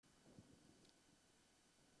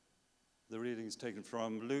The reading is taken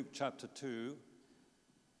from Luke chapter 2,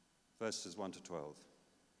 verses 1 to 12.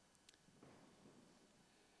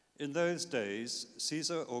 In those days,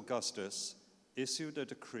 Caesar Augustus issued a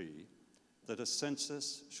decree that a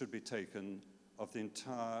census should be taken of the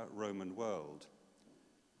entire Roman world.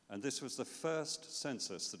 And this was the first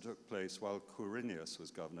census that took place while Quirinius was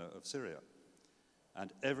governor of Syria.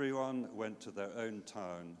 And everyone went to their own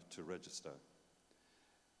town to register.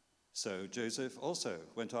 So Joseph also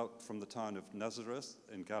went up from the town of Nazareth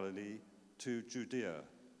in Galilee to Judea,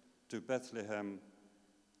 to Bethlehem,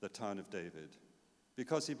 the town of David,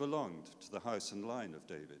 because he belonged to the house and line of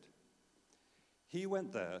David. He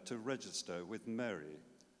went there to register with Mary,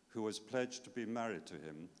 who was pledged to be married to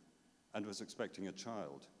him and was expecting a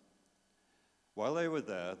child. While they were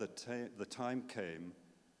there, the time came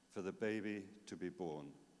for the baby to be born,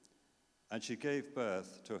 and she gave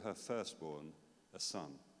birth to her firstborn, a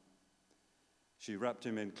son. She wrapped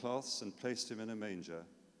him in cloths and placed him in a manger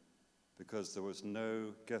because there was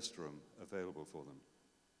no guest room available for them.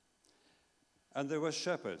 And there were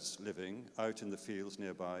shepherds living out in the fields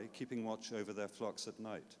nearby, keeping watch over their flocks at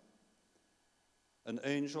night. An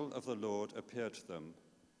angel of the Lord appeared to them,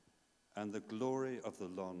 and the glory of the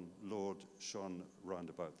Lord shone round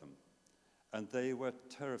about them, and they were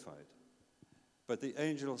terrified. But the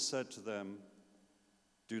angel said to them,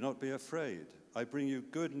 "Do not be afraid. I bring you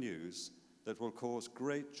good news that will cause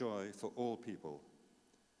great joy for all people.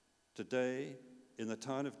 Today, in the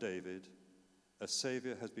town of David, a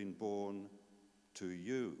Savior has been born to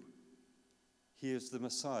you. He is the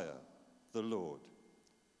Messiah, the Lord.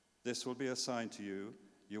 This will be a sign to you.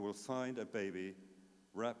 You will find a baby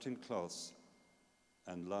wrapped in cloths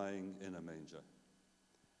and lying in a manger."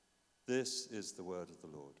 This is the word of the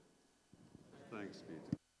Lord. Thanks be to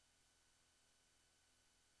God.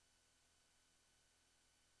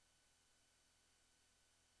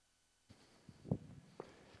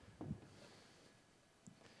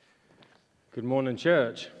 Good morning,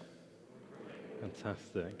 church.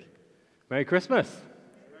 Fantastic. Merry Christmas.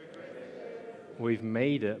 We've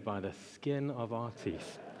made it by the skin of our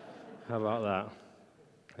teeth. How about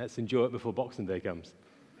that? Let's enjoy it before Boxing Day comes.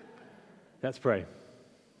 Let's pray.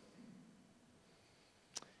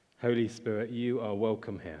 Holy Spirit, you are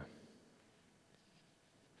welcome here.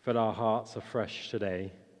 Fill our hearts afresh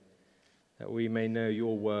today, that we may know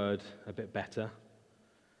your word a bit better,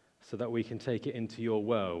 so that we can take it into your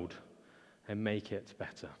world and make it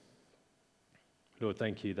better. Lord,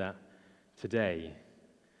 thank you that today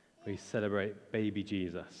we celebrate baby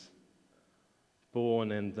Jesus,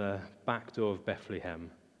 born in the back door of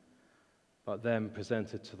Bethlehem, but then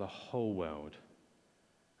presented to the whole world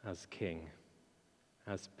as king,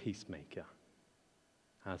 as peacemaker,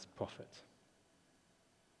 as prophet.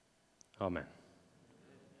 Amen.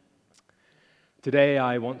 Today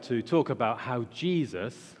I want to talk about how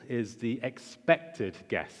Jesus is the expected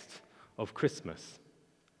guest of Christmas.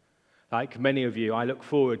 Like many of you, I look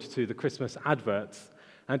forward to the Christmas adverts,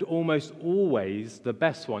 and almost always the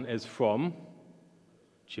best one is from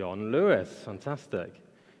John Lewis. Fantastic.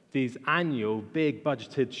 These annual big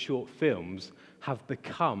budgeted short films have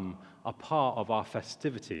become a part of our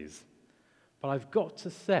festivities. But I've got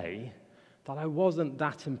to say that I wasn't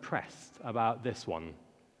that impressed about this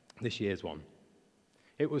year's one.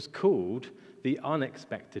 It was called The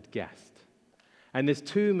Unexpected Guest. And this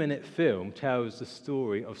 2-minute film tells the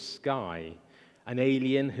story of Skye, an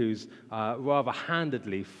alien who's rather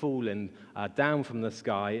handedly fallen down from the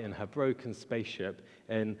sky in her broken spaceship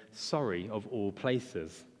in Surrey, of all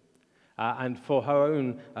places. And for her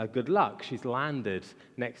own good luck, she's landed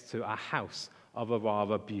next to a house of a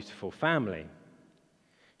rather beautiful family.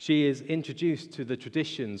 She is introduced to the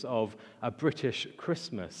traditions of a British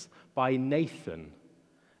Christmas by Nathan,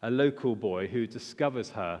 a local boy who discovers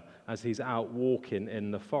her as he's out walking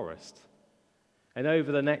in the forest. And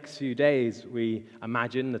over the next few days, we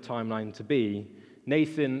imagine the timeline to be,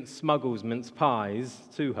 Nathan smuggles mince pies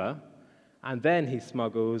to her, and then he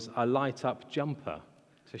smuggles a light-up jumper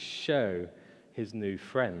to show his new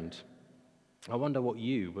friend. I wonder what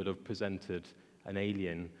you would have presented an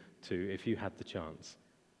alien to if you had the chance.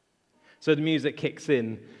 So the music kicks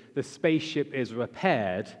in, the spaceship is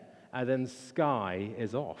repaired, and then Skye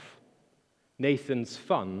is off. Nathan's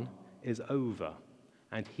fun is over,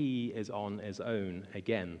 and he is on his own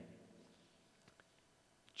again.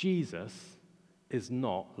 Jesus is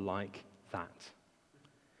not like that.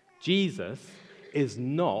 Jesus is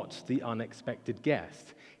not the unexpected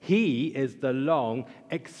guest. He is the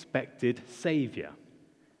long-expected Savior.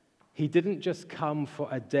 He didn't just come for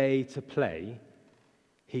a day to play.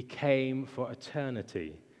 He came for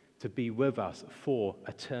eternity, to be with us for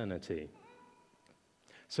eternity.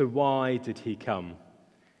 So why did he come?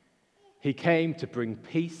 He came to bring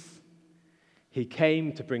peace. He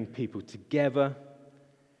came to bring people together.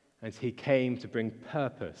 And he came to bring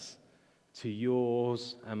purpose to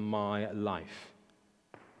yours and my life.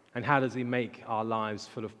 And how does he make our lives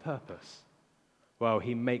full of purpose? Well,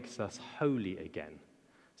 he makes us holy again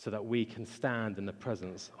so that we can stand in the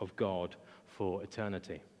presence of God for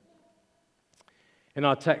eternity. In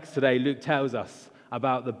our text today, Luke tells us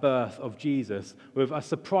about the birth of Jesus with a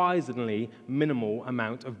surprisingly minimal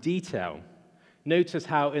amount of detail. Notice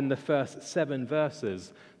how in the first 7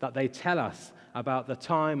 verses that they tell us about the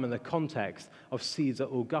time and the context of Caesar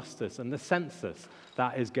Augustus and the census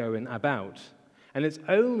that is going about. And it's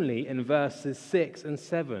only in verses 6 and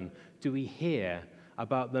 7 do we hear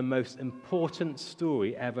about the most important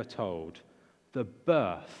story ever told, the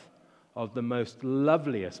birth of the most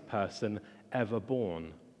loveliest person ever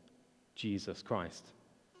born, Jesus Christ.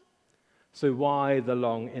 So why the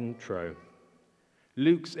long intro?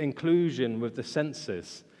 Luke's inclusion with the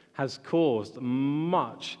census has caused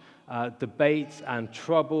much debate and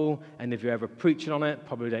trouble, and if you're ever preaching on it,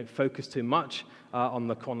 probably don't focus too much on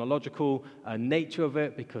the chronological nature of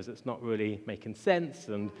it because it's not really making sense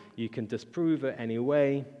and you can disprove it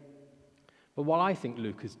anyway. But what I think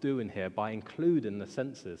Luke is doing here by including the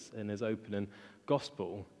census in his opening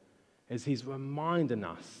gospel is he's reminding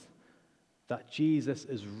us that Jesus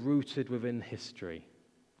is rooted within history.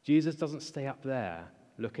 Jesus doesn't stay up there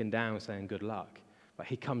looking down saying good luck, but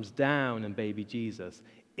he comes down in baby Jesus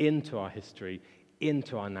into our history,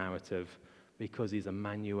 into our narrative, because he's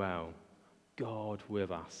Emmanuel, God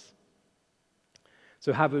with us.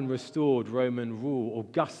 So having restored Roman rule,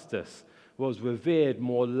 Augustus was revered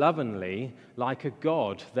more lovingly like a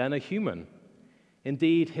god than a human.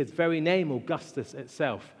 Indeed, his very name, Augustus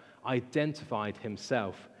itself, identified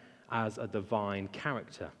himself as a divine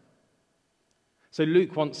character. So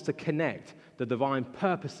Luke wants to connect the divine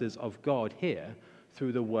purposes of God here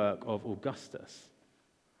through the work of Augustus.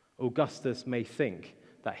 Augustus may think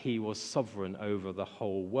that he was sovereign over the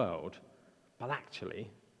whole world, but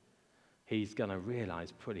actually, he's going to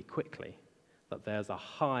realize pretty quickly that there's a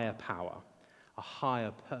higher power, a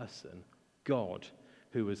higher person, God,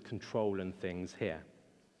 who is controlling things here.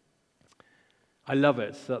 I love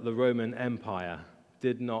it that the Roman Empire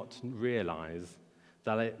did not realize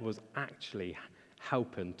that it was actually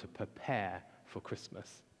helping to prepare for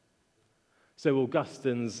Christmas. So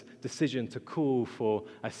Augustine's decision to call for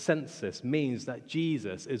a census means that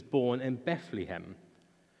Jesus is born in Bethlehem.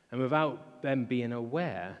 And without them being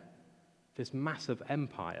aware, this massive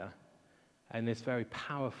empire and this very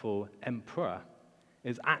powerful emperor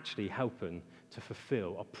is actually helping to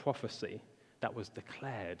fulfill a prophecy that was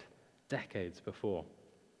declared decades before.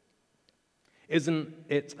 Isn't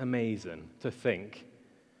it amazing to think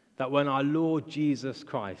that when our Lord Jesus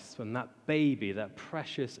Christ, when that baby, that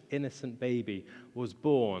precious, innocent baby was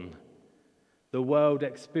born, the world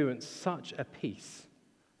experienced such a peace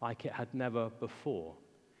like it had never before.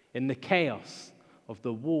 In the chaos of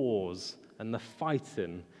the wars and the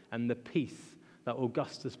fighting and the peace that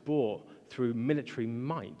Augustus brought through military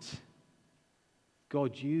might,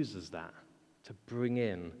 God uses that to bring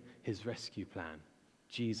in his rescue plan,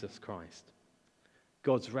 Jesus Christ.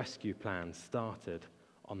 God's rescue plan started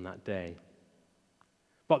on that day.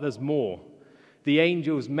 But there's more. The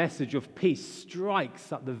angel's message of peace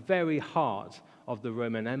strikes at the very heart of the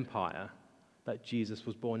Roman Empire that Jesus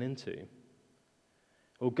was born into.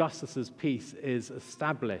 Augustus's peace is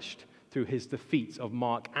established through his defeat of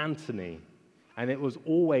Mark Antony, and it was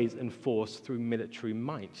always enforced through military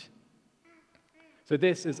might. So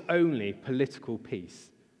this is only political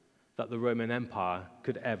peace that the Roman Empire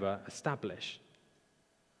could ever establish.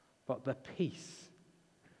 But the peace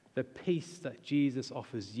that Jesus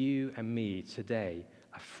offers you and me today,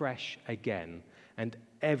 afresh again, and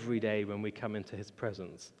every day when we come into his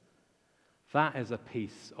presence, that is a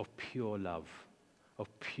peace of pure love, of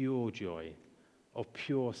pure joy, of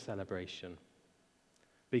pure celebration,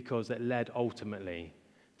 because it led ultimately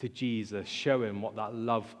to Jesus showing what that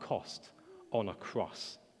love cost on a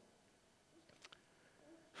cross.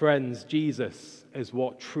 Friends, Jesus is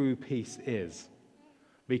what true peace is,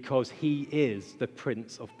 because he is the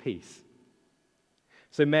Prince of Peace.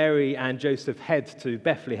 So Mary and Joseph head to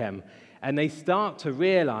Bethlehem, and they start to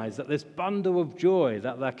realize that this bundle of joy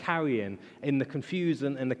that they're carrying in the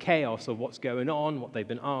confusion and the chaos of what's going on, what they've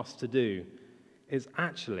been asked to do, is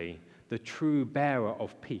actually the true bearer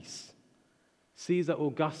of peace. Caesar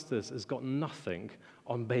Augustus has got nothing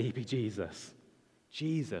on baby Jesus.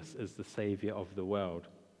 Jesus is the Savior of the world.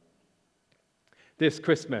 This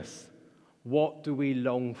Christmas, what do we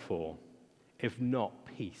long for if not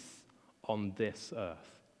peace on this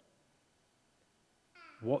earth?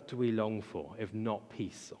 What do we long for if not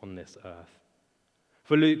peace on this earth?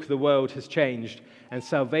 For Luke, the world has changed and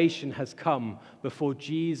salvation has come before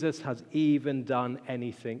Jesus has even done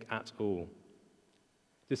anything at all.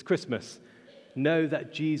 This Christmas, know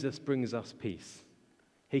that Jesus brings us peace.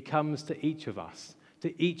 He comes to each of us,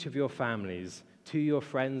 to each of your families, to your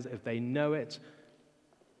friends if they know it,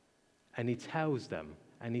 and he tells them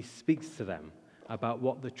and he speaks to them about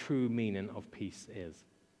what the true meaning of peace is.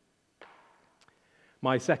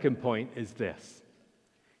 My second point is this: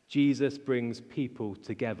 Jesus brings people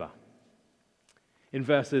together. In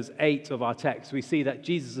verses 8 of our text, we see that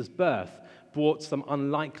Jesus' birth brought some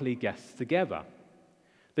unlikely guests together.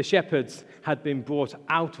 The shepherds had been brought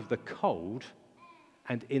out of the cold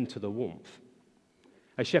and into the warmth.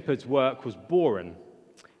 A shepherd's work was boring,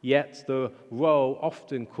 yet the role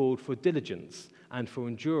often called for diligence and for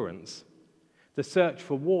endurance. The search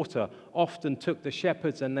for water often took the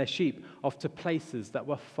shepherds and their sheep off to places that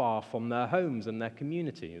were far from their homes and their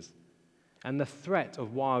communities. And the threat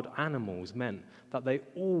of wild animals meant that they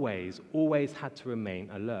always had to remain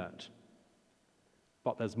alert.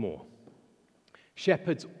 But there's more.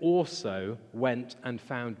 Shepherds also went and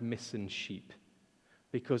found missing sheep,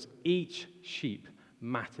 because each sheep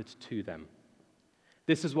mattered to them.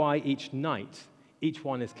 This is why each night, each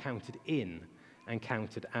one is counted in and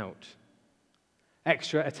counted out.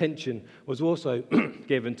 Extra attention was also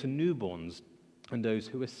given to newborns and those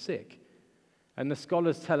who were sick. And the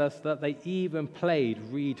scholars tell us that they even played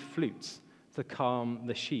reed flutes to calm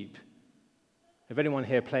the sheep. If anyone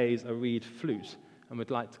here plays a reed flute and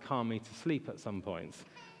would like to calm me to sleep at some point,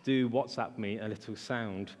 do WhatsApp me a little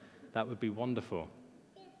sound. That would be wonderful.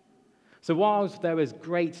 So whilst there is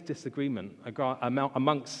great disagreement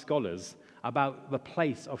amongst scholars about the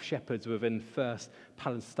place of shepherds within First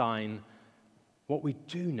Palestine, what we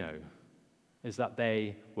do know is that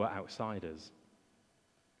they were outsiders.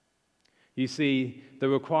 You see, the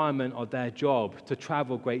requirement of their job to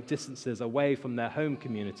travel great distances away from their home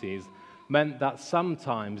communities meant that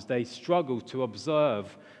sometimes they struggled to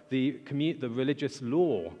observe the religious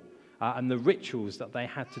law and the rituals that they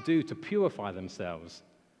had to do to purify themselves.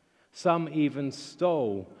 Some even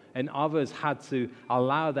stole, and others had to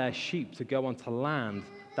allow their sheep to go onto land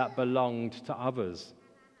that belonged to others.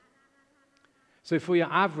 So for your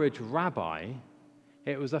average rabbi,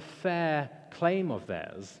 it was a fair claim of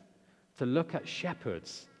theirs to look at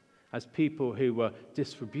shepherds as people who were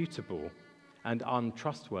disreputable and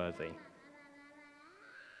untrustworthy.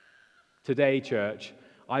 Today, church,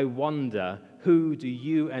 I wonder, who do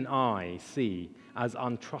you and I see as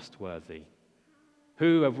untrustworthy?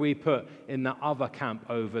 Who have we put in the other camp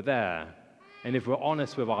over there? And if we're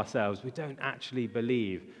honest with ourselves, we don't actually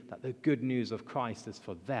believe that the good news of Christ is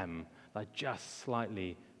for them. They're just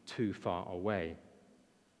slightly too far away.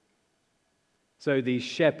 So these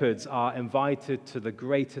shepherds are invited to the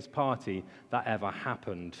greatest party that ever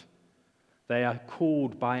happened. They are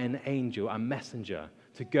called by an angel, a messenger,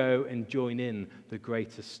 to go and join in the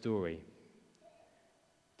greatest story.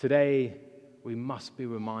 Today, we must be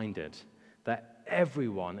reminded that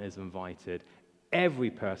everyone is invited, every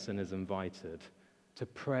person is invited to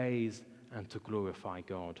praise and to glorify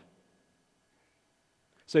God.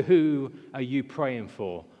 So who are you praying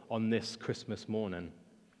for on this Christmas morning?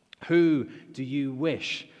 Who do you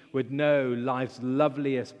wish would know life's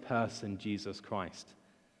loveliest person, Jesus Christ?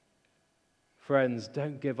 Friends,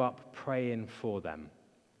 don't give up praying for them.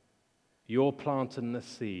 You're planting the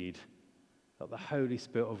seed that the Holy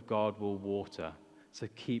Spirit of God will water, so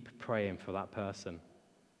keep praying for that person.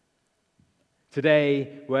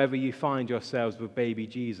 Today, wherever you find yourselves with baby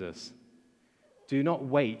Jesus, do not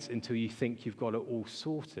wait until you think you've got it all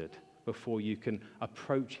sorted before you can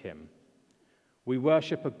approach him. We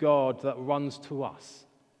worship a God that runs to us.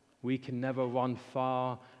 We can never run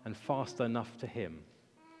far and fast enough to him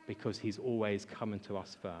because he's always coming to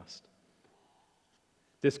us first.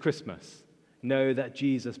 This Christmas, know that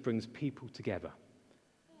Jesus brings people together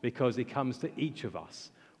because he comes to each of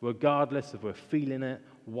us, regardless if we're feeling it,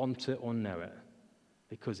 want it, or know it,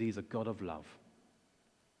 because he's a God of love.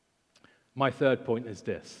 My third point is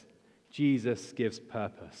this: Jesus gives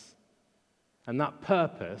purpose. And that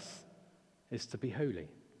purpose is to be holy,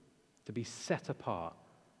 to be set apart,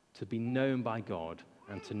 to be known by God,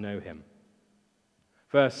 and to know him.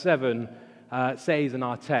 Verse 7 says in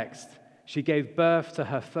our text, she gave birth to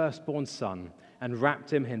her firstborn son and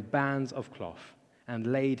wrapped him in bands of cloth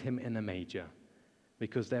and laid him in a manger,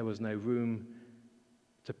 because there was no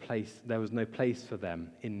place for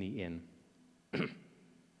them in the inn.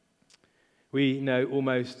 We know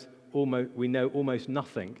almost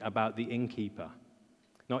nothing about the innkeeper,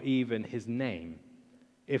 not even his name.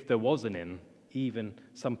 If there was an inn, Even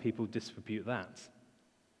some people dispute that.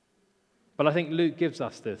 But I think Luke gives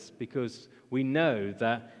us this because we know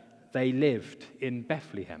that they lived in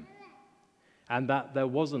Bethlehem and that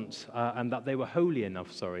they were holy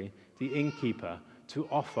enough, the innkeeper, to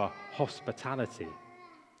offer hospitality.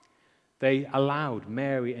 They allowed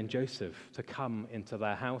Mary and Joseph to come into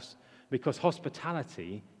their house because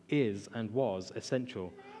hospitality is and was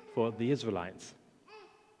essential for the Israelites.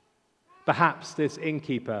 Perhaps this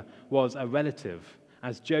innkeeper was a relative,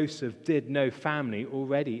 as Joseph did know family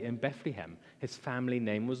already in Bethlehem. His family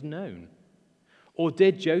name was known. Or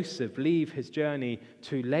did Joseph leave his journey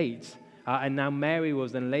too late, and now Mary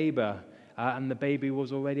was in labor, and the baby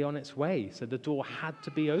was already on its way, so the door had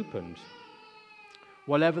to be opened?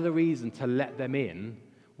 Whatever the reason to let them in,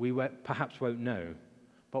 we perhaps won't know.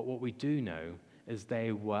 But what we do know is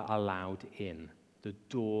they were allowed in. The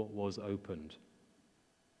door was opened.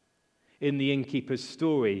 In the innkeeper's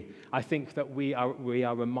story, I think that we are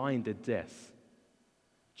reminded this.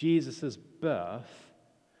 Jesus' birth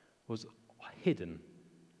was hidden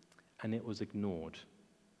and it was ignored.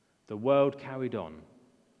 The world carried on,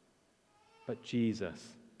 but Jesus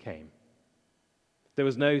came. There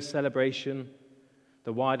was no celebration.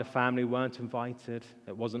 The wider family weren't invited.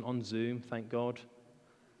 It wasn't on Zoom, thank God.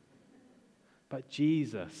 But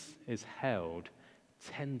Jesus is held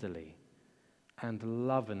tenderly and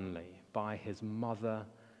lovingly by his mother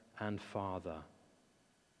and father.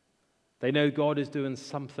 They know God is doing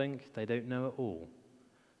something. They don't know it all.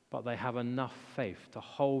 But they have enough faith to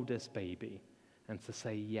hold this baby and to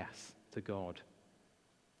say yes to God.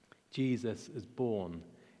 Jesus is born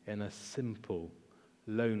in a simple,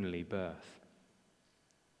 lonely birth.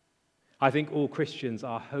 I think all Christians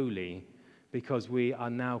are holy because we are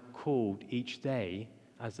now called each day,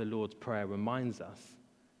 as the Lord's Prayer reminds us,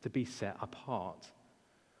 to be set apart.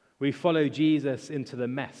 We follow Jesus into the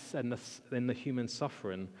mess and in the human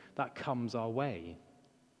suffering that comes our way.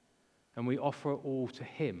 And we offer it all to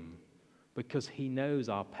him because he knows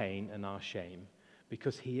our pain and our shame,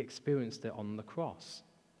 because he experienced it on the cross.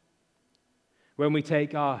 When we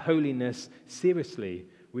take our holiness seriously,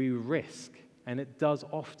 we risk, and it does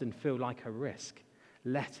often feel like a risk,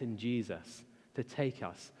 letting Jesus to take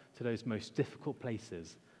us to those most difficult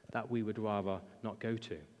places that we would rather not go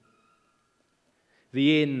to.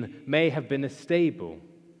 The inn may have been a stable.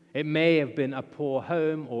 It may have been a poor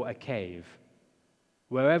home or a cave.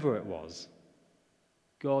 Wherever it was,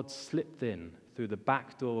 God slipped in through the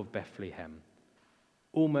back door of Bethlehem,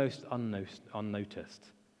 almost unnoticed,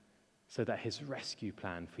 so that his rescue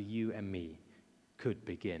plan for you and me could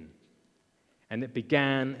begin. And it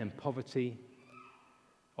began in poverty,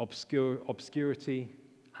 obscurity,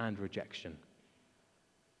 and rejection.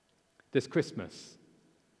 This Christmas,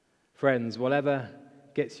 friends, whatever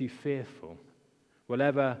gets you fearful,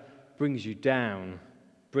 whatever brings you down,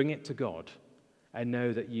 bring it to God and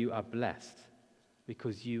know that you are blessed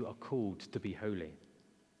because you are called to be holy.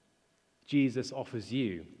 Jesus offers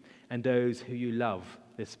you and those who you love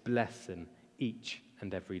this blessing each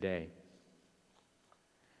and every day.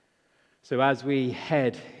 So as we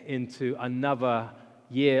head into another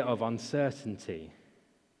year of uncertainty,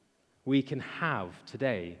 we can have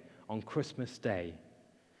today, on Christmas Day,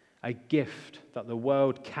 a gift that the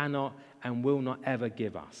world cannot and will not ever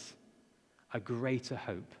give us, a greater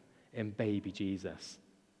hope in baby Jesus.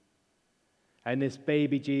 And this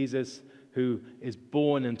baby Jesus, who is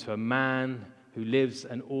born into a man who lives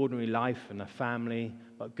an ordinary life in a family,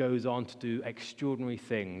 but goes on to do extraordinary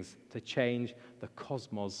things to change the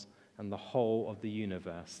cosmos and the whole of the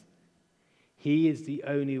universe. He is the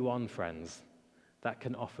only one, friends, that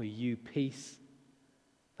can offer you peace,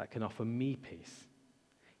 that can offer me peace.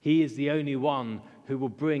 He is the only one who will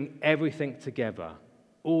bring everything together,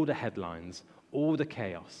 all the headlines, all the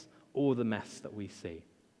chaos, all the mess that we see.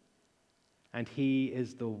 And he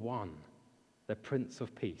is the one, the Prince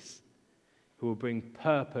of Peace, who will bring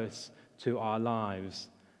purpose to our lives,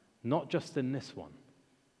 not just in this one,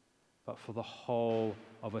 but for the whole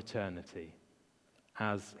of eternity,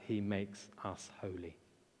 as he makes us holy.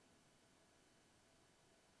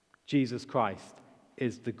 Jesus Christ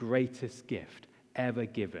is the greatest gift ever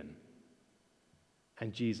given,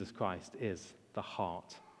 and Jesus Christ is the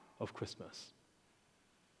heart of Christmas.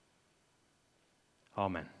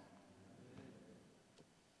 Amen.